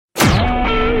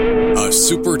a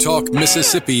Super Talk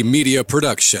Mississippi media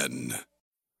production.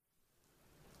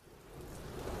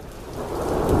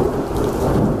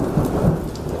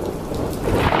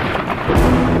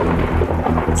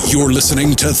 You're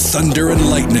listening to Thunder and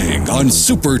Lightning on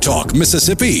Super Talk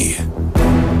Mississippi.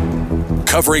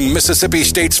 Covering Mississippi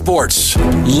State sports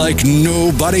like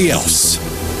nobody else.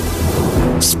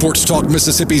 Sports Talk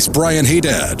Mississippi's Brian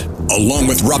Haydad, along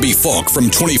with Robbie Falk from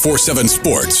 24/7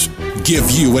 Sports,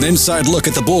 give you an inside look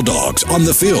at the Bulldogs on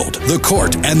the field, the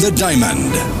court, and the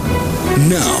diamond.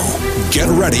 Now, get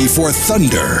ready for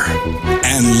Thunder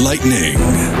and Lightning.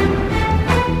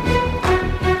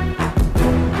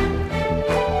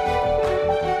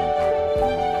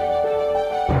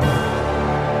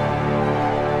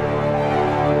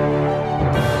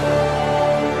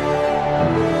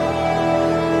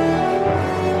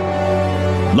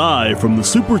 Live from the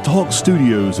Super Talk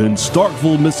Studios in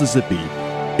Starkville, Mississippi,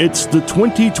 it's the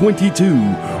 2022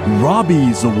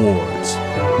 Robbie's Awards.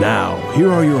 Now,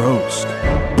 here are your hosts,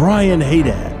 Brian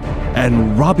Haydad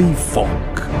and Robbie Falk.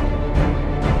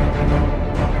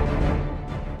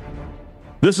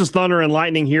 This is Thunder and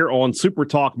Lightning here on Super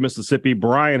Talk Mississippi.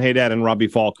 Brian Haydad and Robbie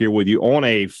Falk here with you on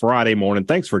a Friday morning.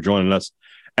 Thanks for joining us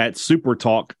at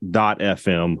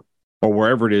supertalk.fm. or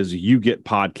wherever it is you get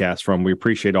podcasts from. We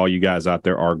appreciate all you guys out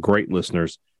there, our great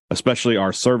listeners, especially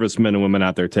our servicemen and women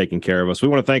out there taking care of us. We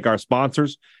want to thank our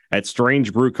sponsors at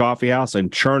Strange Brew Coffee House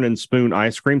and Churn and Spoon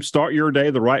Ice Cream. Start your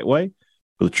day the right way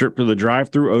with a trip to the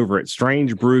drive-thru over at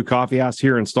Strange Brew Coffee House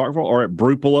here in Starkville or at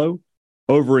Brupolo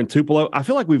over in Tupelo. I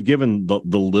feel like we've given the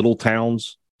little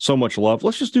towns so much love.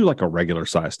 Let's just do like a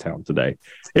regular-sized town today.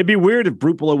 It'd be weird if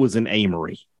Brupolo was in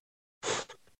Amory.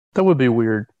 That would be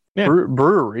weird. Yeah.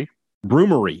 Brewery.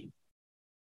 Broomery.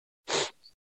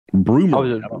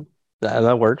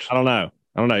 That works. I don't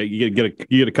know. You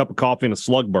get a cup of coffee and a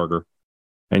slug burger,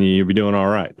 and you'll be doing all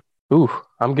right. Ooh,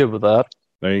 I'm good with that.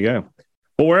 There you go.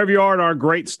 Well, wherever you are in our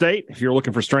great state, if you're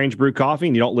looking for Strange Brew Coffee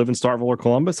and you don't live in Starkville or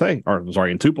Columbus,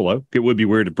 in Tupelo. It would be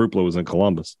weird if Brupolo was in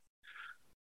Columbus.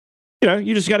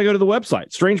 You just got to go to the website,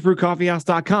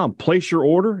 strangebrewcoffeehouse.com, place your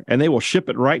order, and they will ship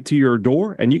it right to your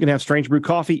door, and you can have Strange Brew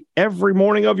Coffee every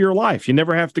morning of your life. You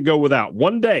never have to go without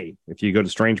one day if you go to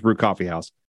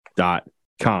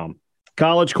strangebrewcoffeehouse.com.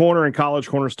 College Corner and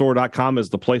collegecornerstore.com is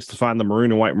the place to find the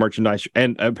maroon and white merchandise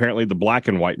and apparently the black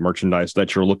and white merchandise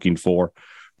that you're looking for.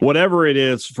 Whatever it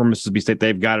is from Mississippi State,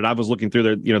 they've got it. I was looking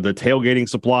through the tailgating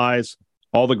supplies,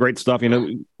 all the great stuff.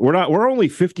 We're only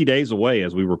 50 days away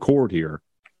as we record here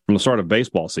from the start of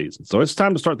baseball season. So it's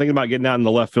time to start thinking about getting out in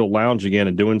the left field lounge again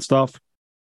and doing stuff.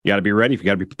 You got to be ready. You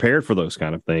got to be prepared for those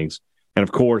kind of things. And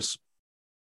of course,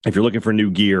 if you're looking for new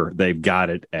gear, they've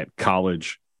got it at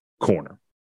College Corner.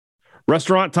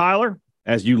 Restaurant Tyler,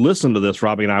 as you listen to this,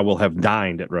 Robbie and I will have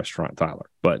dined at Restaurant Tyler.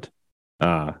 But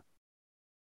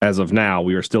as of now,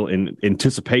 we are still in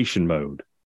anticipation mode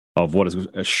of what is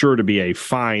sure to be a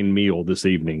fine meal this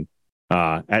evening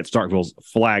at Starkville's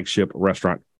flagship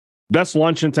restaurant. Best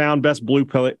lunch in town, best blue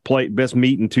plate, best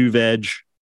meat and two veg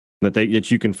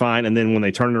that you can find. And then when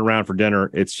they turn it around for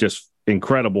dinner, it's just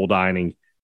incredible dining.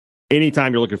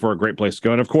 Anytime you're looking for a great place to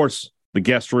go. And, of course, the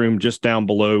guest room just down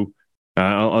below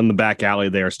on the back alley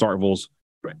there, Starkville's.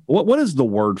 What is the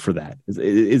word for that?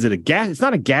 Is it a gas? It's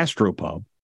not a gastropub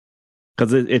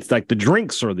because it's like the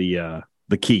drinks are the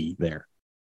key there.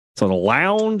 So the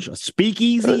lounge, a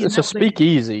speakeasy? It's a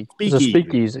speakeasy. It's a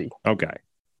speakeasy. Okay.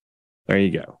 There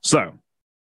you go. So,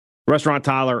 Restaurant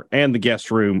Tyler and the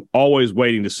guest room, always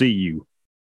waiting to see you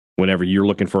whenever you're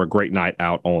looking for a great night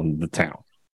out on the town.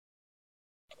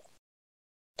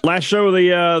 Last show of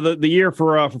the year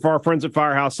for our friends at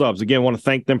Firehouse Subs. Again, want to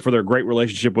thank them for their great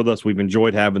relationship with us. We've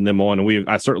enjoyed having them on, and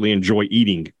I certainly enjoy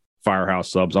eating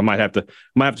Firehouse Subs. I might have to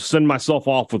send myself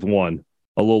off with one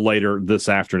a little later this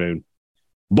afternoon.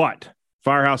 But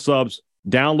Firehouse Subs,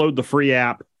 download the free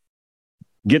app.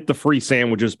 Get the free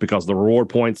sandwiches because the reward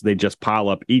points, they just pile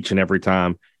up each and every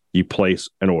time you place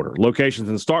an order. Locations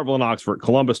in Starkville and Oxford,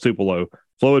 Columbus, Tupelo,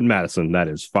 Flowood, Madison. That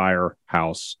is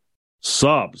Firehouse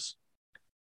Subs.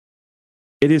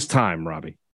 It is time,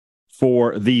 Robbie,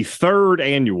 for the third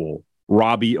annual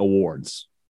Robbie Awards.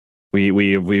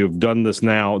 We have done this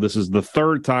now. This is the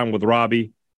third time with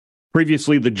Robbie.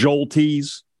 Previously, the Joel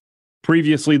T's.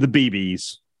 Previously, the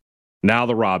BBs. Now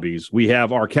the Robbies. We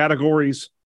have our categories.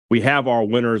 We have our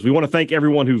winners. We want to thank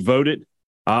everyone who voted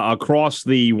across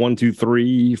the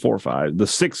the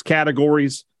 6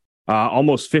 categories.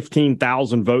 Almost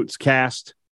 15,000 votes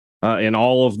cast in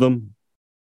all of them.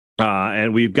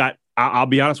 And we've got, I'll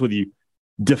be honest with you,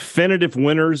 definitive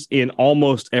winners in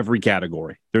almost every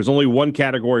category. There's only one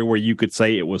category where you could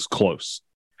say it was close.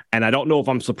 And I don't know if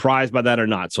I'm surprised by that or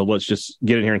not. So let's just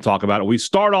get in here and talk about it. We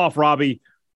start off, Robbie,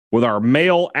 with our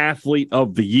male athlete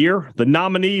of the year. The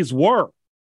nominees were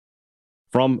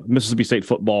from Mississippi State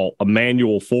football,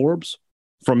 Emmanuel Forbes;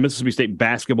 from Mississippi State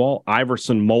basketball,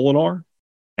 Iverson Molinar;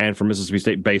 and from Mississippi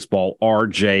State baseball,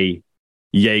 R.J.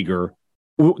 Yeager.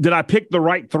 Did I pick the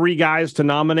right three guys to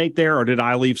nominate there, or did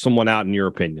I leave someone out in your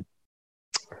opinion?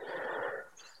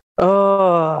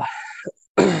 I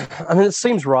mean, it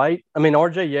seems right. I mean,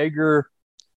 R.J. Yeager,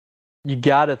 you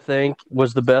got to think,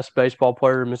 was the best baseball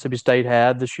player Mississippi State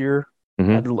had this year.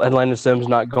 Mm-hmm. Had Atlanta Sims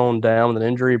not gone down with an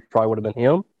injury, it probably would have been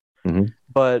him. Mm-hmm.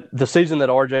 But the season that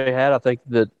R.J. had, I think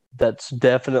that's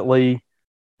definitely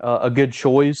a good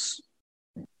choice.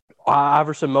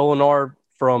 Iverson Molinar,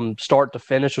 from start to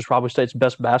finish, was probably State's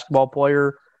best basketball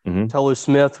player. Mm-hmm. Tolu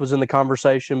Smith was in the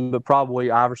conversation, but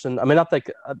probably Iverson. I mean, I think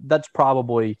that's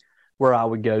probably where I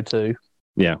would go to.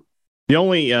 Yeah. The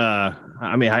only,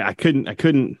 I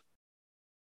couldn't.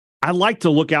 I like to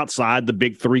look outside the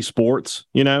big three sports,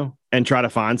 and try to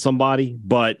find somebody,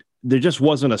 but there just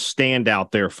wasn't a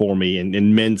standout there for me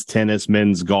in men's tennis,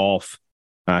 men's golf,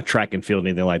 track and field,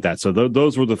 anything like that. So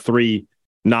those were the three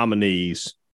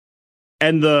nominees.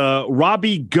 And the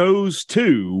Robbie goes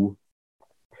to.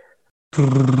 I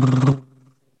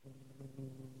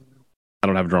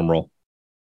don't have a drum roll.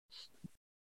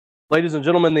 Ladies and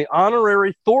gentlemen, the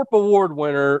honorary Thorpe Award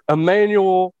winner,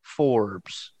 Emmanuel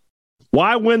Forbes.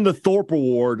 Why win the Thorpe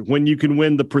Award when you can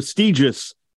win the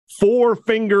prestigious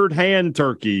four-fingered hand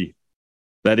turkey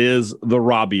that is the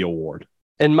Robbie Award?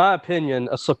 In my opinion,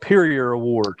 a superior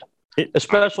award,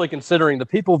 especially considering the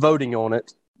people voting on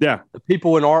it. Yeah. The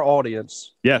people in our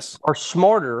audience are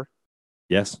smarter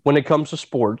when it comes to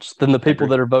sports than the people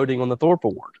that are voting on the Thorpe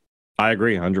Award. I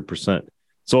agree 100%.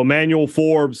 So Emmanuel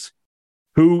Forbes,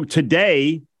 who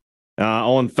today,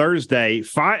 on Thursday,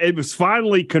 it was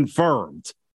finally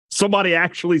confirmed. Somebody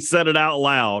actually said it out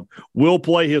loud. Will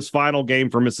play his final game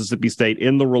for Mississippi State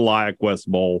in the ReliaQuest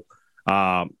Bowl,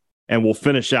 and will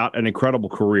finish out an incredible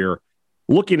career.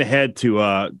 Looking ahead to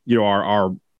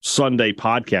our Sunday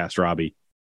podcast, Robbie,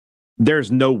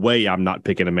 there's no way I'm not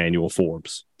picking Emmanuel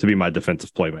Forbes to be my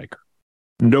defensive playmaker.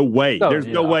 No way. There's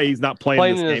no way he's not playing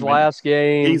this in game. His last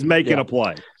game. He's making a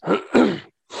play.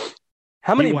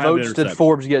 How many votes did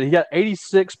Forbes get? He got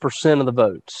 86% of the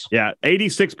votes. Yeah,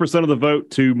 86% of the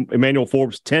vote to Emmanuel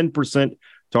Forbes, 10%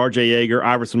 to R.J. Yeager,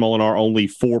 Iverson Molinar, only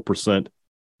 4%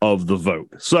 of the vote.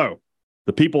 So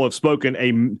the people have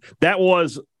spoken. That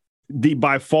was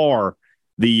by far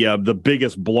the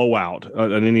biggest blowout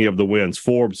in any of the wins.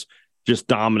 Forbes just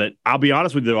dominant. I'll be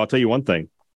honest with you, I'll tell you one thing.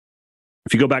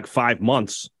 If you go back 5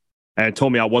 months and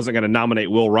told me I wasn't going to nominate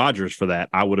Will Rogers for that,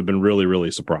 I would have been really,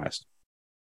 really surprised.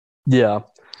 Yeah,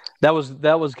 that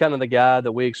was kind of the guy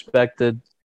that we expected.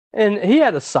 And he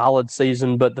had a solid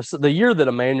season, but the year that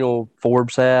Emmanuel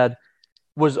Forbes had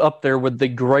was up there with the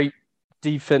great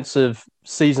defensive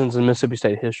seasons in Mississippi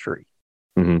State history.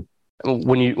 Mm-hmm.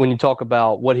 When you talk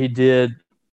about what he did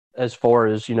as far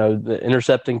as, the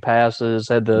intercepting passes,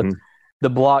 had the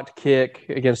blocked kick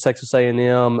against Texas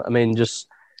A&M. I mean, just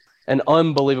an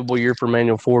unbelievable year for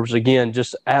Emmanuel Forbes. Again,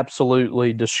 just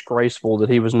absolutely disgraceful that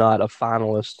he was not a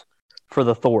finalist for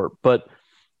the Thorpe. But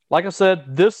like I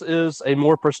said, this is a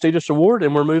more prestigious award,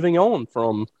 and we're moving on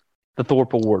from the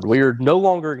Thorpe Award. We are no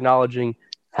longer acknowledging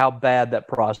how bad that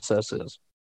process is.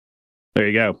 There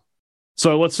you go.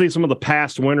 So let's see some of the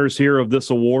past winners here of this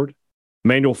award.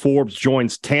 Emmanuel Forbes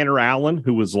joins Tanner Allen,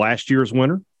 who was last year's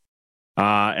winner.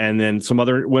 And then some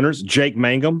other winners. Jake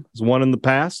Mangum has won in the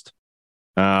past.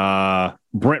 Brent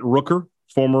Rooker,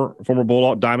 former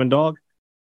Bulldog Diamond Dog.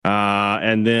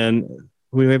 And then,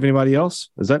 do we have anybody else?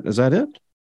 Is that it?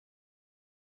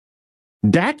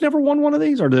 Dak never won one of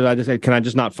these, or can I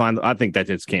just not find? I think that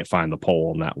just can't find the poll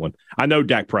on that one. I know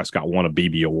Dak Prescott won a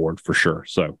BB award for sure.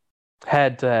 So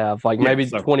had to have maybe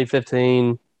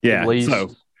 2015. Yeah. At least.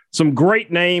 So some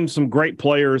great names, some great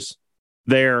players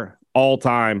there all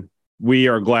time. We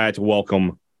are glad to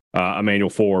welcome Emmanuel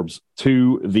Forbes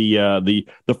to the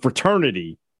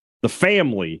fraternity, the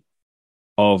family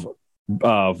of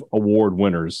award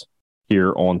winners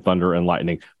here on Thunder and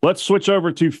Lightning. Let's switch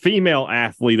over to female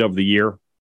athlete of the year.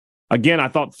 Again, I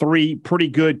thought three pretty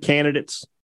good candidates.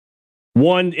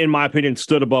 One, in my opinion,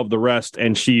 stood above the rest,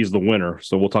 and she's the winner.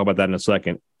 So we'll talk about that in a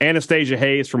second. Anastasia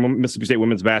Hayes from Mississippi State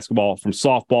women's basketball, from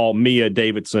softball, Mia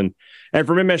Davidson, and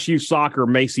from MSU soccer,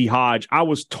 Macy Hodge. I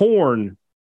was torn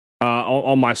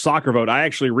on my soccer vote. I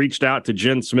actually reached out to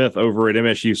Jen Smith over at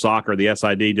MSU soccer, the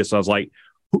SID. I was like,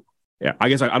 yeah, I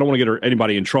guess I don't want to get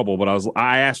anybody in trouble, but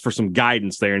I asked for some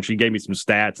guidance there, and she gave me some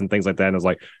stats and things like that, and I was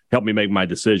like, help me make my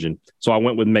decision. So I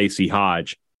went with Macy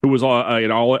Hodge. who was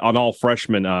an all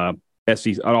freshman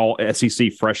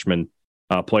SEC freshman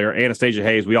player. Anastasia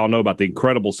Hayes, we all know about the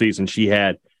incredible season she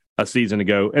had a season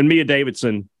ago. And Mia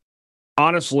Davidson,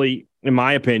 honestly, in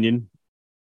my opinion,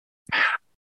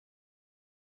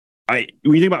 when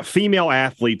you think about female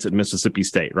athletes at Mississippi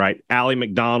State, right? Allie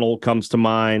McDonald comes to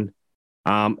mind.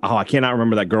 I cannot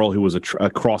remember that girl who was a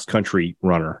cross-country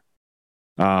runner.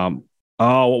 What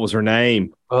was her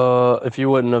name? If you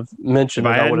wouldn't have mentioned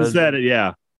if it, I hadn't said it,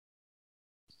 yeah.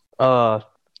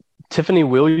 Tiffany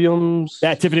Williams.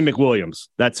 Yeah, Tiffany McWilliams.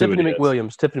 That's Tiffany who it McWilliams.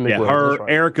 is. Tiffany McWilliams. Yeah, her,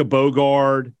 right. Erica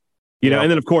Bogard.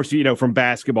 And then, of course, from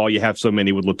basketball, you have so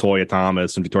many with LaToya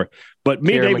Thomas and Victoria. But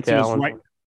Mia Davidson is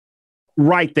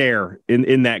right there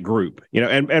in that group.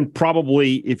 And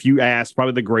probably, if you ask,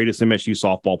 probably the greatest MSU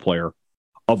softball player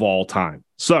of all time.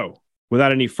 So,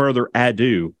 without any further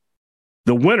ado,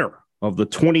 the winner of the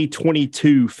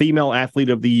 2022 Female Athlete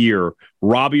of the Year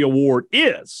Robbie Award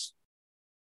is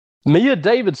Mia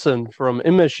Davidson from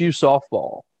MSU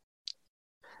softball.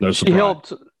 No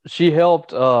surprise. She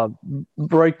helped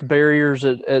break the barriers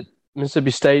at Mississippi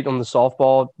State on the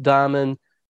softball diamond.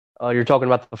 You're talking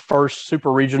about the first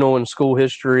super regional in school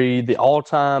history, the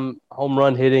all-time home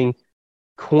run hitting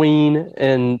queen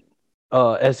in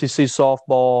SEC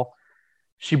softball.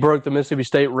 She broke the Mississippi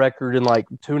State record in like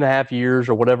 2.5 years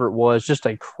or whatever it was. Just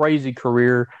a crazy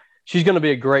career. She's going to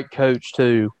be a great coach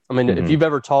too. I mean, if you've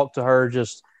ever talked to her,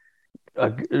 just a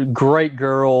great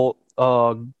girl,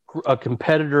 a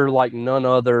competitor like none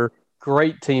other,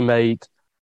 great teammate.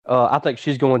 I think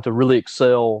she's going to really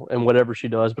excel in whatever she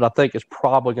does, but I think it's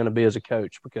probably going to be as a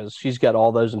coach because she's got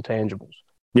all those intangibles.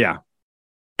 Yeah.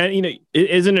 And,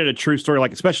 isn't it a true story,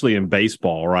 like especially in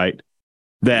baseball, right,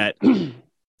 that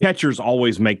catchers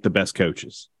always make the best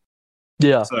coaches?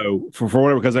 Yeah. So for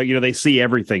whatever, because, they see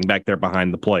everything back there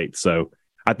behind the plate. So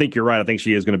I think you're right. I think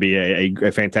she is going to be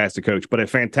a fantastic coach, but a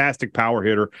fantastic power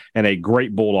hitter and a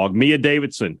great bulldog. Mia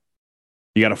Davidson,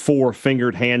 you got a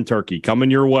 4-fingered hand turkey coming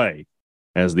your way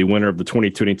as the winner of the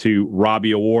 2022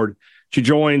 Robbie Award. She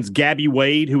joins Gabby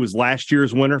Wade, who was last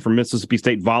year's winner from Mississippi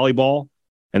State volleyball,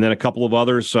 and then a couple of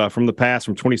others from the past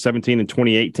from 2017 and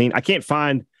 2018. I can't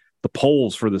find the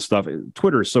polls for this stuff.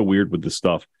 Twitter is so weird with this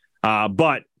stuff.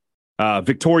 But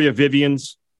Victoria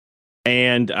Vivians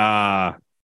and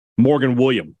Morgan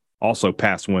William, also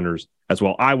past winners as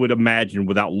well. I would imagine,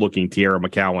 without looking, Tiara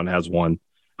McCowan has one.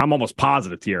 I'm almost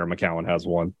positive Tiara McCowan has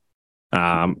one.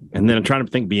 And then I'm trying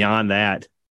to think beyond that.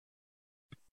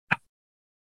 I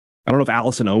don't know if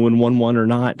Allison Owen won one or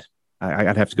not.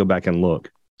 I'd have to go back and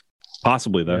look.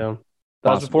 Possibly, though. Yeah.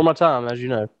 That was before my time, as you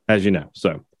know.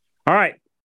 So, all right.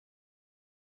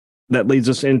 That leads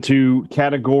us into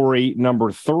category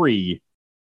number 3,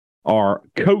 our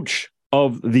Coach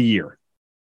of the Year.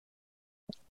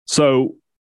 So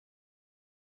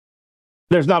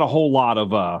there's not a whole lot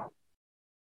of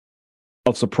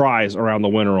surprise around the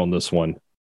winner on this one.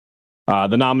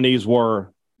 The nominees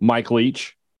were Mike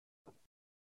Leach,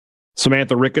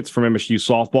 Samantha Ricketts from MSU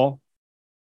softball,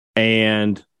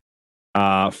 and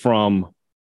from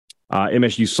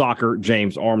MSU soccer,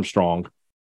 James Armstrong.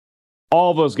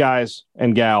 All those guys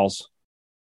and gals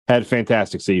had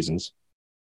fantastic seasons.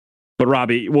 But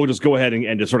Robbie, we'll just go ahead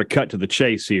and just sort of cut to the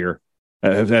chase here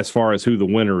as far as who the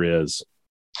winner is.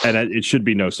 And it should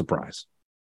be no surprise.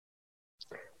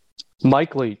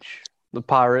 Mike Leach, the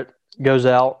Pirate, goes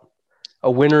out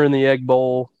a winner in the Egg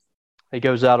Bowl. He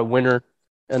goes out a winner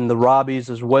in the Robbies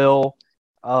as well.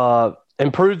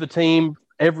 Improved the team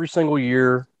every single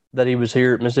year that he was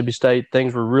here at Mississippi State.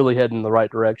 Things were really heading in the right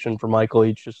direction for Mike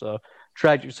Leach. Just a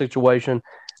tragic situation.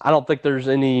 I don't think there's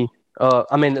any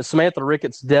Samantha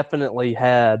Ricketts definitely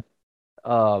had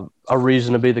a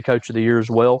reason to be the Coach of the Year as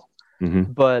well.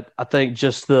 Mm-hmm. But I think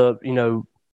just the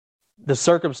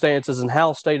circumstances and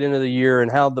how State ended the year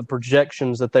and how the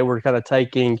projections that they were kind of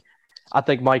taking, I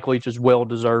think Mike Leach is well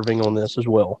deserving on this as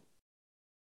well.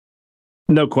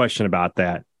 No question about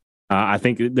that. I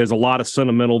think there's a lot of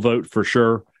sentimental vote for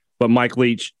sure, but Mike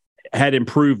Leach had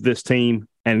improved this team,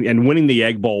 and winning the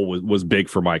Egg Bowl was big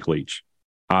for Mike Leach,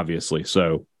 obviously.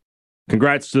 So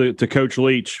congrats to Coach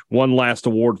Leach. One last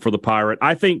award for the Pirate.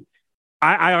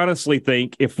 I honestly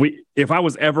think if I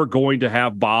was ever going to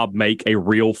have Bob make a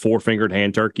real 4-fingered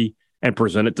hand turkey and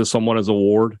present it to someone as an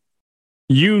award,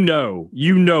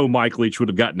 Mike Leach would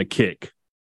have gotten a kick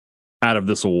out of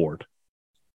this award.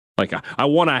 Like, I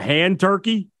want a hand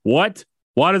turkey? What?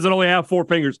 Why does it only have 4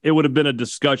 fingers? It would have been a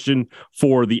discussion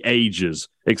for the ages,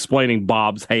 explaining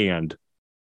Bob's hand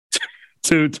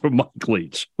to Mike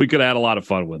Leach. We could have had a lot of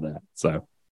fun with that. So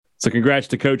congrats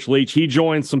to Coach Leach. He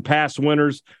joins some past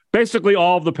winners. Basically,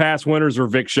 all of the past winners are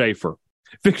Vic Schaefer.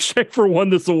 Vic Schaefer won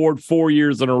this award 4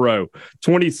 years in a row,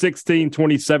 2016,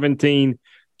 2017,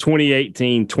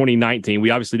 2018, 2019. We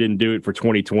obviously didn't do it for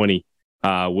 2020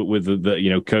 with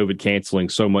the COVID canceling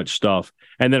so much stuff.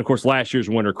 And then, of course, last year's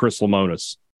winner, Chris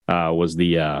Lemonis, was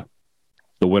the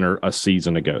winner a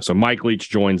season ago. So Mike Leach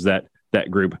joins that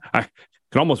group. I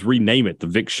could almost rename it the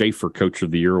Vic Schaefer Coach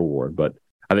of the Year Award, but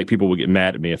I think people would get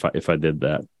mad at me if I did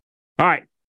that. All right.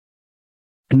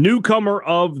 Newcomer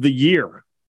of the Year.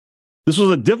 This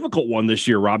was a difficult one this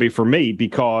year, Robbie, for me,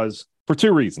 because for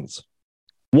two reasons.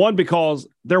 One, because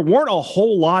there weren't a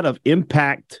whole lot of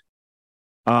impact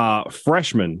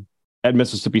freshmen at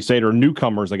Mississippi State, or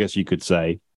newcomers, I guess you could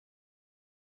say,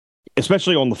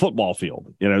 especially on the football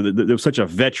field. You know, there was such a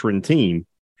veteran team.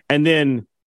 And then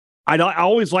I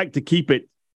always like to keep it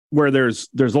where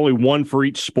there's only one for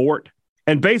each sport.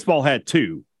 And baseball had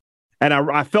two. And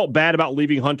I felt bad about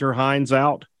leaving Hunter Hines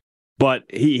out, but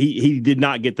he did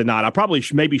not get the nod. I probably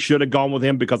maybe should have gone with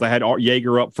him because I had Art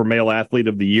Yeager up for Male Athlete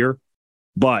of the Year.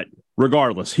 But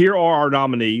regardless, here are our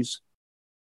nominees.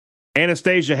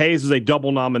 Anastasia Hayes is a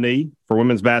double nominee for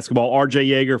women's basketball. R.J.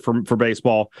 Yeager for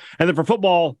baseball. And then for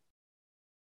football,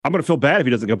 I'm going to feel bad if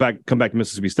he doesn't come back to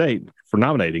Mississippi State for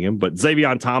nominating him. But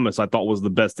Xavion Thomas, I thought, was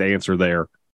the best answer there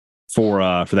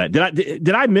for that.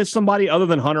 Did I miss somebody other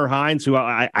than Hunter Hines, who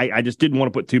I just didn't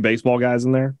want to put two baseball guys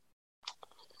in there?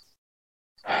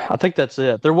 I think that's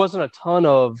it. There wasn't a ton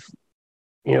of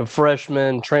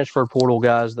freshmen, transfer portal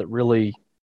guys that really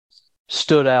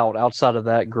stood out outside of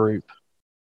that group.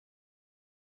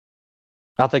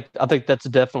 I think that's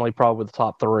definitely probably the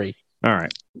top three. All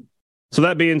right. So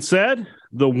that being said,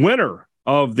 the winner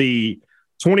of the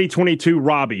 2022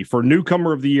 Robbie for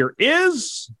Newcomer of the Year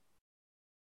is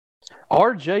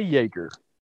R.J. Yeager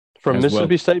from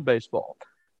Mississippi State baseball.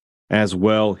 As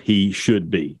well, he should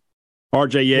be.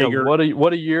 R.J. Yeager.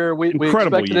 What a year! We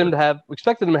expected him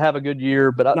to have a good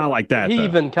year, but not like that. He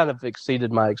even kind of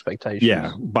exceeded my expectations.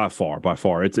 Yeah, by far.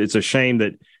 It's a shame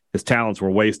that his talents were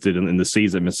wasted in the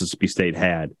season Mississippi State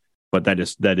had, but that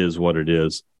is what it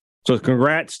is. So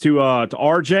congrats to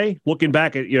RJ. Looking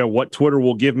back at what Twitter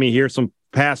will give me here, some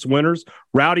past winners.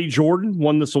 Rowdy Jordan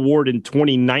won this award in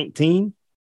 2019.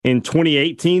 In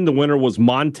 2018, the winner was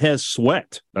Montez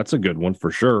Sweat. That's a good one for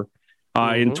sure.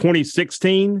 In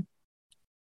 2016,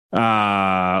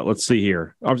 let's see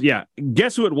here.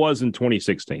 Guess who it was in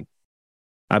 2016?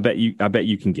 I bet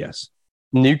you can guess.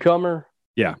 Newcomer?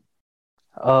 Yeah.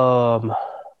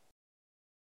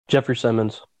 Jeffrey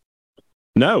Simmons.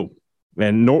 No.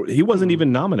 And he wasn't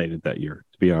even nominated that year,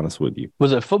 to be honest with you.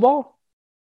 Was it football?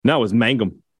 No, it was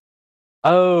Mangum.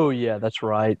 Oh, yeah, that's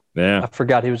right. Yeah. I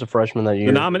forgot he was a freshman that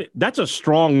year. That's a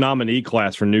strong nominee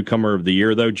class for Newcomer of the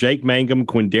Year, though. Jake Mangum,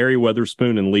 Quindary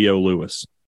Weatherspoon, and Leo Lewis.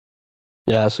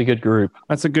 Yeah, that's a good group.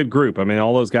 That's a good group. I mean,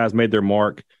 all those guys made their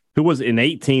mark. Who was in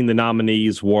 18? The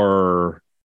nominees were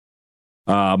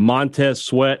Montez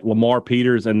Sweat, Lamar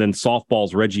Peters, and then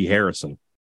softball's Reggie Harrison.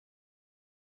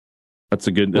 That's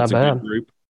a good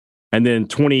group. And then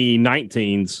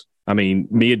 2019's, I mean,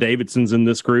 Mia Davidson's in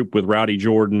this group with Rowdy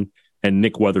Jordan and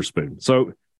Nick Weatherspoon.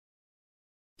 So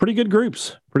pretty good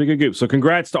groups. So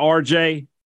congrats to RJ.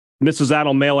 Misses out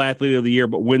on Male Athlete of the Year,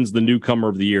 but wins the Newcomer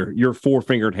of the Year. Your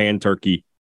four-fingered hand turkey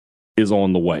is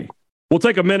on the way. We'll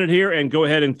take a minute here and go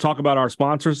ahead and talk about our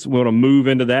sponsors. We want to move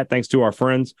into that thanks to our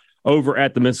friends over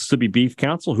at the Mississippi Beef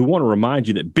Council, who want to remind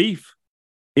you that beef,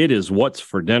 it is what's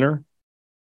for dinner.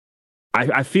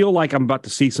 I feel like I'm about to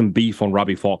see some beef on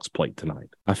Robbie Falk's plate tonight.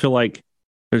 I feel like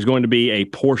there's going to be a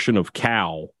portion of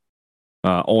cow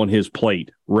on his plate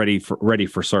ready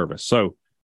for service. So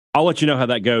I'll let you know how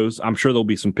that goes. I'm sure there'll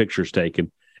be some pictures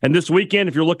taken. And this weekend,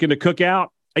 if you're looking to cook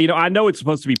out, I know it's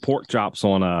supposed to be pork chops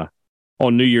on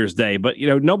New Year's Day, but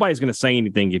nobody's going to say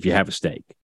anything if you have a steak.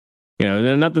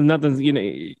 Nothing.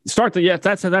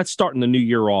 That's starting the new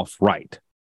year off right.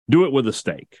 Do it with a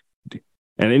steak.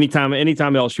 And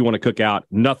anytime else you want to cook out,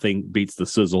 nothing beats the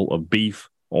sizzle of beef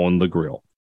on the grill.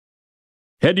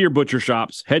 Head to your butcher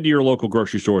shops, head to your local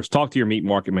grocery stores, talk to your meat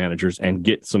market managers, and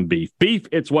get some beef. Beef,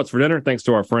 it's what's for dinner, thanks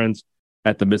to our friends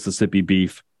at the Mississippi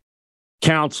Beef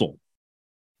Council.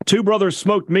 Two Brothers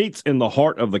Smoked Meats in the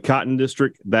heart of the Cotton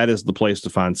District. That is the place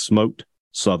to find smoked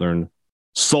Southern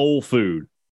soul food.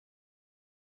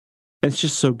 It's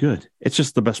just so good. It's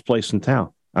just the best place in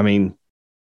town. I mean,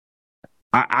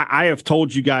 I have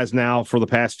told you guys now for the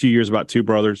past few years about Two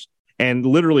Brothers, and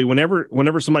literally whenever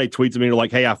somebody tweets at me, they're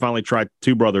like, "Hey, I finally tried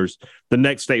Two Brothers," the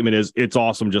next statement is, "It's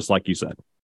awesome," just like you said.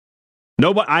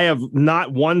 I have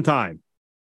not one time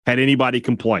had anybody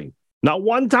complain. Not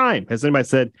one time has anybody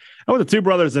said, "I went to Two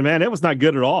Brothers and man, it was not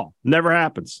good at all." Never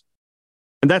happens.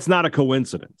 And that's not a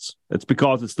coincidence. It's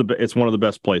because it's one of the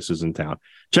best places in town.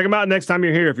 Check them out next time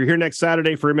you're here. If you're here next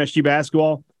Saturday for MSU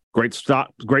basketball, great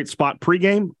spot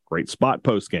pregame, great spot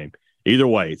postgame. Either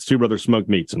way, it's Two Brothers Smoked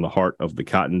Meats in the heart of the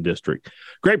Cotton District.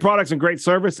 Great products and great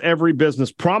service. Every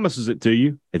business promises it to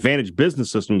you. Advantage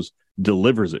Business Systems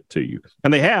delivers it to you.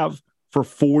 And they have for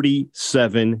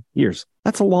 47 years.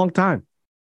 That's a long time.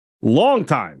 Long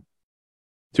time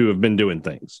to have been doing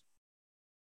things.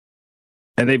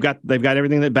 And they've got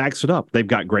everything that backs it up. They've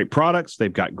got great products,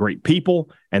 they've got great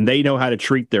people, and they know how to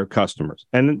treat their customers.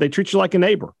 And they treat you like a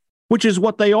neighbor, which is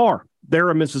what they are. They're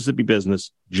a Mississippi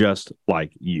business just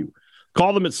like you.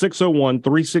 Call them at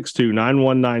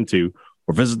 601-362-9192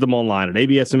 or visit them online at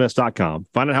absms.com.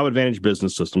 Find out how Advantage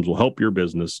Business Systems will help your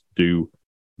business do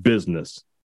business.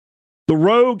 The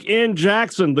Rogue in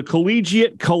Jackson, the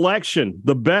Collegiate Collection,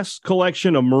 the best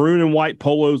collection of maroon and white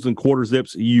polos and quarter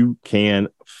zips you can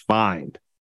find.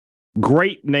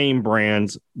 Great name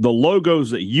brands, the logos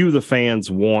that you, the fans,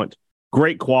 want,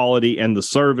 great quality, and the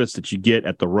service that you get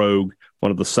at the Rogue,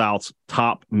 one of the South's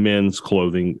top men's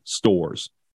clothing stores.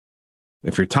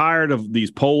 If you're tired of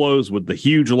these polos with the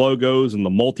huge logos and the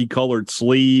multicolored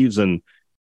sleeves and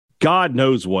God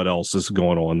knows what else is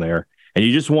going on there, and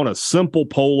you just want a simple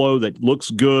polo that looks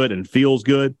good and feels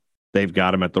good, they've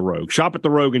got them at the Rogue. Shop at the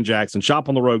Rogue in Jackson. Shop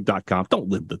on therogue.com. Don't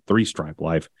live the three-stripe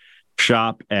life.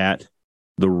 Shop at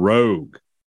the Rogue.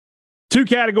 2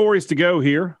 categories to go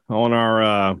here on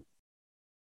our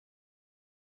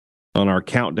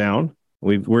countdown.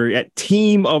 We're at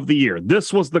Team of the Year.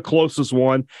 This was the closest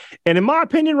one. And in my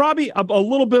opinion, Robbie, a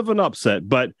little bit of an upset,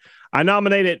 but I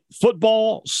nominated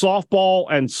football, softball,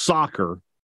 and soccer.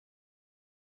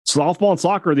 Softball and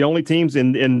soccer are the only teams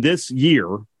in this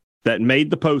year that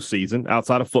made the postseason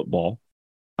outside of football.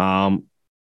 And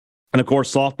of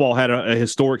course, softball had a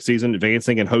historic season,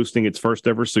 advancing and hosting its first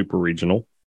ever super regional.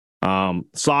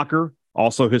 Soccer,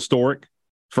 also historic,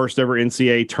 first ever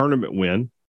NCAA tournament win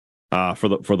for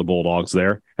the Bulldogs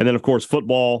there. And then, of course,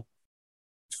 football,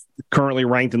 currently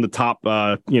ranked in the top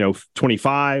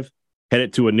 25,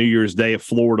 headed to a New Year's Day of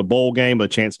Florida bowl game, a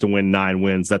chance to win 9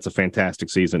 wins. That's a fantastic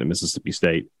season at Mississippi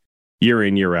State, year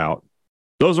in, year out.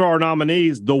 Those are our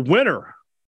nominees. The winner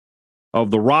of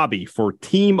the Robbie for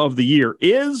Team of the Year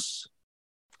is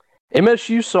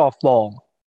MSU softball.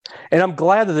 And I'm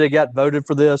glad that they got voted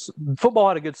for this. Football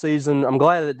had a good season. I'm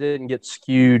glad that it didn't get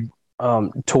skewed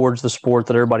towards the sport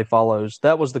that everybody follows.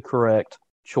 That was the correct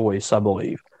choice, I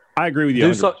believe. I agree with you.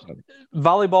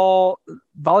 Volleyball,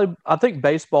 I think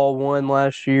baseball won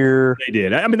last year. They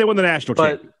did. I mean, they won the national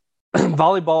championship.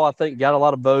 Volleyball, I think, got a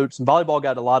lot of votes, and volleyball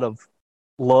got a lot of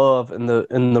love in the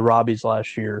Robbies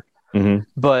last year. Mm-hmm.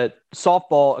 But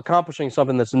softball, accomplishing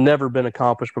something that's never been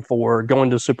accomplished before, going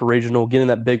to super regional, getting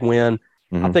that big win.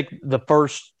 Mm-hmm. I think the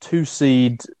first 2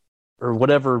 seed or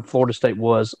whatever Florida State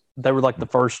was, they were like the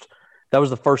first. That was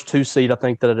the first 2 seed I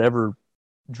think that had ever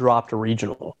dropped a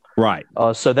regional. Right.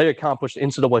 So they accomplished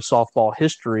NCAA softball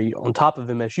history on top of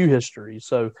MSU history.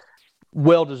 So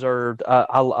well deserved.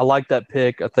 I like that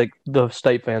pick. I think the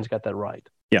state fans got that right.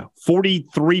 Yeah,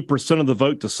 43% of the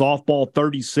vote to softball,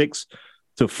 36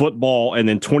 to football, and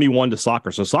then 21 to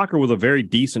soccer. So soccer was a very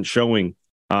decent showing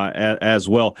as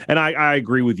well. And I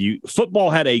agree with you. Football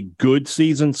had a good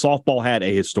season. Softball had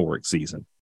a historic season.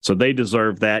 So they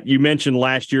deserve that. You mentioned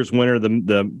last year's winner,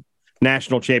 the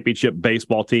national championship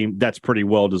baseball team. That's pretty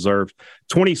well deserved.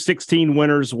 2016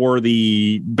 winners were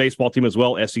the baseball team as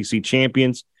well, SEC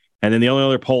champions. And then the only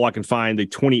other poll I can find, the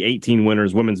 2018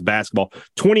 winners, women's basketball.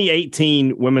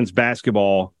 2018 women's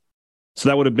basketball, so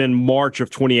that would have been March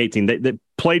of 2018. They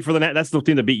played for that's the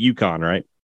team that beat UConn, right?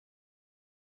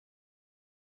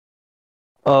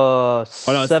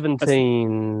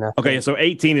 17. Okay, so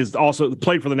 18 is also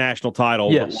played for the national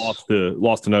title, yes, but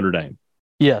lost to Notre Dame.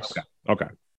 Yes. Okay.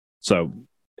 So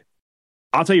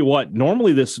I'll tell you what,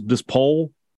 normally this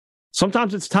poll,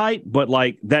 sometimes it's tight, but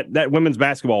like that women's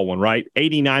basketball one, right?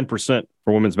 89%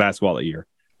 for women's basketball that year.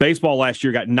 Baseball last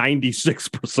year got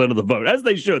 96% of the vote, as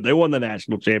they should. They won the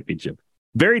national championship.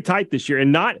 Very tight this year,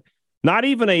 and not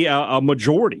even a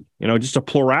majority, just a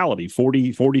plurality,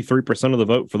 43% of the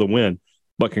vote for the win.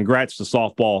 But congrats to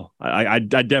softball. I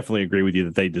definitely agree with you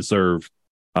that they deserve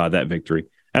that victory.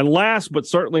 And last but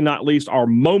certainly not least, our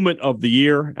moment of the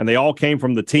year, and they all came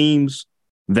from the teams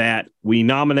that we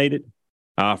nominated.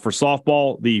 For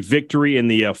softball, the victory in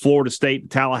the Florida State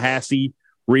Tallahassee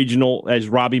regional, as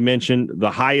Robbie mentioned,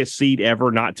 the highest seed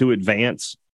ever not to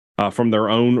advance from their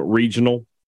own regional.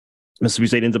 Mississippi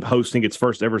State ends up hosting its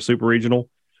first ever super regional.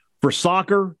 For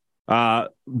soccer,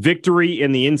 victory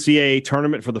in the NCAA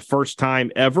tournament for the first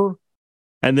time ever.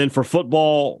 And then for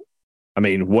football, I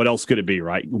mean, what else could it be,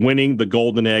 right? Winning the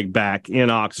Golden Egg back in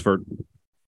Oxford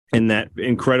in that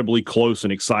incredibly close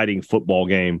and exciting football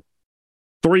game.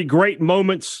 3 great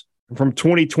moments from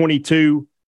 2022.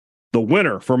 The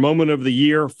winner for Moment of the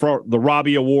Year for the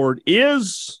Robbie Award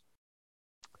is...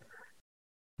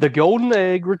 The Golden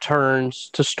Egg returns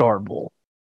to Starkville.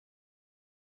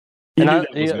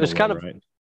 It's kind of, right?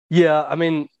 Yeah, I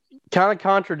mean, kind of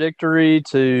contradictory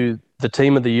to the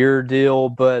Team of the Year deal,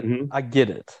 but I get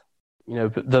it. You know,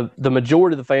 the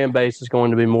majority of the fan base is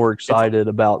going to be more excited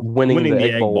about winning the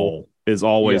Egg Bowl. Is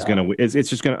always going to. It's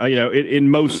just going to. You know, in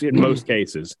most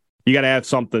cases, you got to have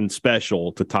something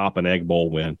special to top an Egg Bowl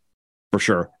win, for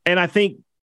sure. And I think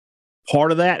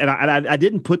part of that, and I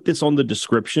didn't put this on the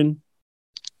description.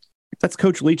 That's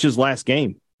Coach Leach's last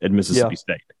game at Mississippi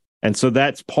State, and so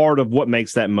that's part of what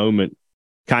makes that moment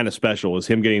kind of special. Is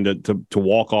him getting to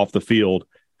walk off the field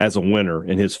as a winner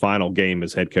in his final game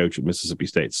as head coach at Mississippi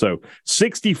State. So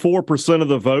 64% of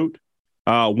the vote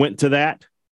went to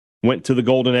the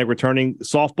Golden Egg returning.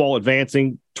 Softball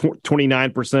advancing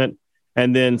 29%,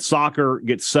 and then soccer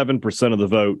gets 7% of the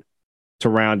vote to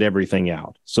round everything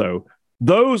out. So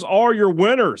those are your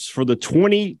winners for the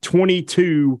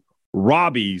 2022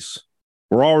 Robbies.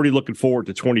 We're already looking forward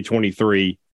to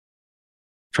 2023.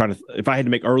 If I had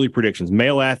to make early predictions,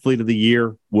 male athlete of the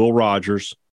year, Will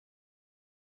Rogers.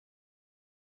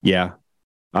 Yeah.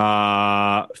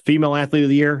 Female athlete of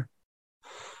the year,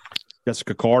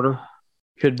 Jessica Carter.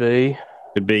 Could be.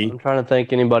 I'm trying to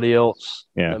think anybody else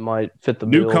that might fit the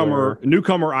bill.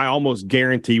 Newcomer, I almost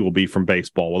guarantee will be from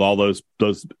baseball with all those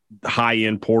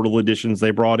high-end portal editions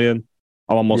they brought in.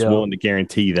 I'm almost willing to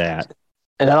guarantee that.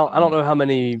 And I don't know how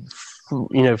many,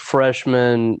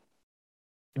 freshmen,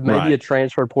 maybe a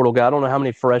transfer portal guy. I don't know how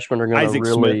many freshmen are going to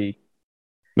really Smith,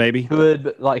 maybe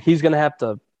good, but he's going to have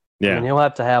to. Yeah, I mean, he'll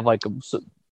have to have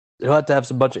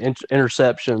some bunch of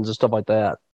interceptions and stuff like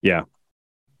that. Yeah.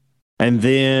 And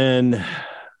then I'm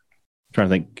trying to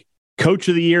think, coach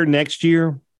of the year next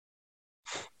year.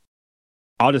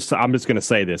 I'm just going to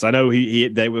say this. I know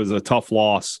that was a tough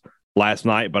loss last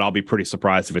night, but I'll be pretty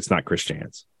surprised if it's not Chris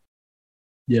Chance.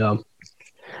 Yeah.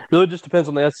 Really just depends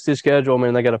on the SEC schedule. I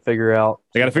mean, they got to figure it out,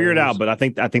 but I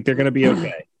think they're going to be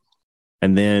okay.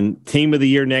 And then team of the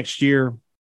year next year,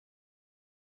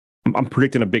 I'm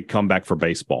predicting a big comeback for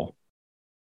baseball.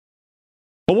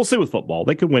 But we'll see with football.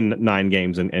 They could win 9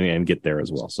 games and get there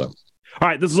as well. So, all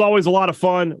right, this is always a lot of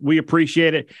fun. We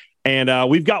appreciate it. And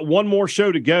we've got one more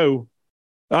show to go.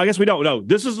 I guess we don't know.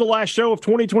 This is the last show of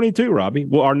 2022, Robbie.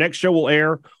 Well, our next show will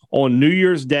air on New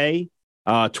Year's Day,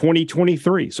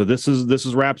 2023. So this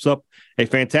wraps up a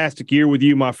fantastic year with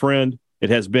you, my friend.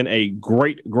 It has been a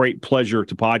great, great pleasure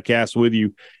to podcast with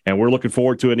you, and we're looking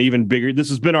forward to an even bigger. This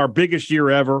has been our biggest year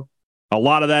ever. A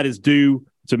lot of that is due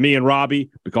to me and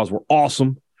Robbie because we're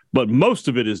awesome, but most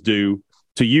of it is due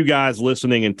to you guys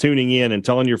listening and tuning in and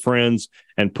telling your friends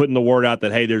and putting the word out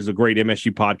that, hey, there's a great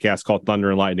MSU podcast called Thunder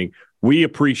and Lightning. We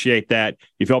appreciate that.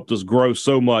 You've helped us grow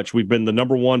so much. We've been the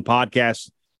 #1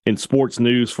 podcast in sports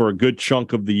news for a good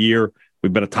chunk of the year.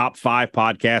 We've been a top 5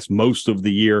 podcast most of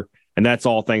the year, and that's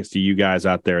all thanks to you guys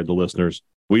out there, the listeners.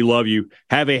 We love you.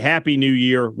 Have a happy new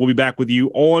year. We'll be back with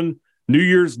you on New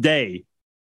Year's Day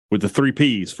with the 3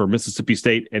 Ps for Mississippi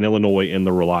State and Illinois in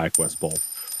the ReliaQuest Bowl.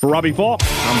 For Robbie Falk,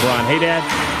 I'm Brian Haydad.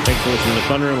 Thanks for listening to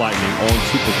Thunder and Lightning on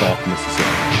Super Talk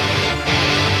Mississippi.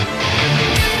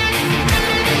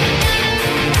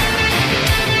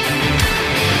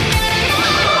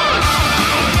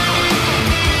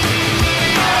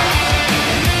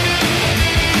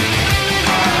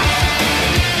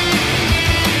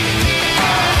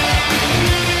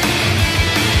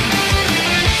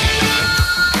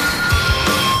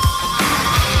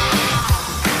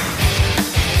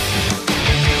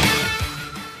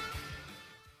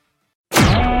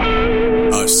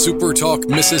 Super Talk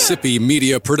Mississippi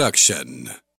Media Production.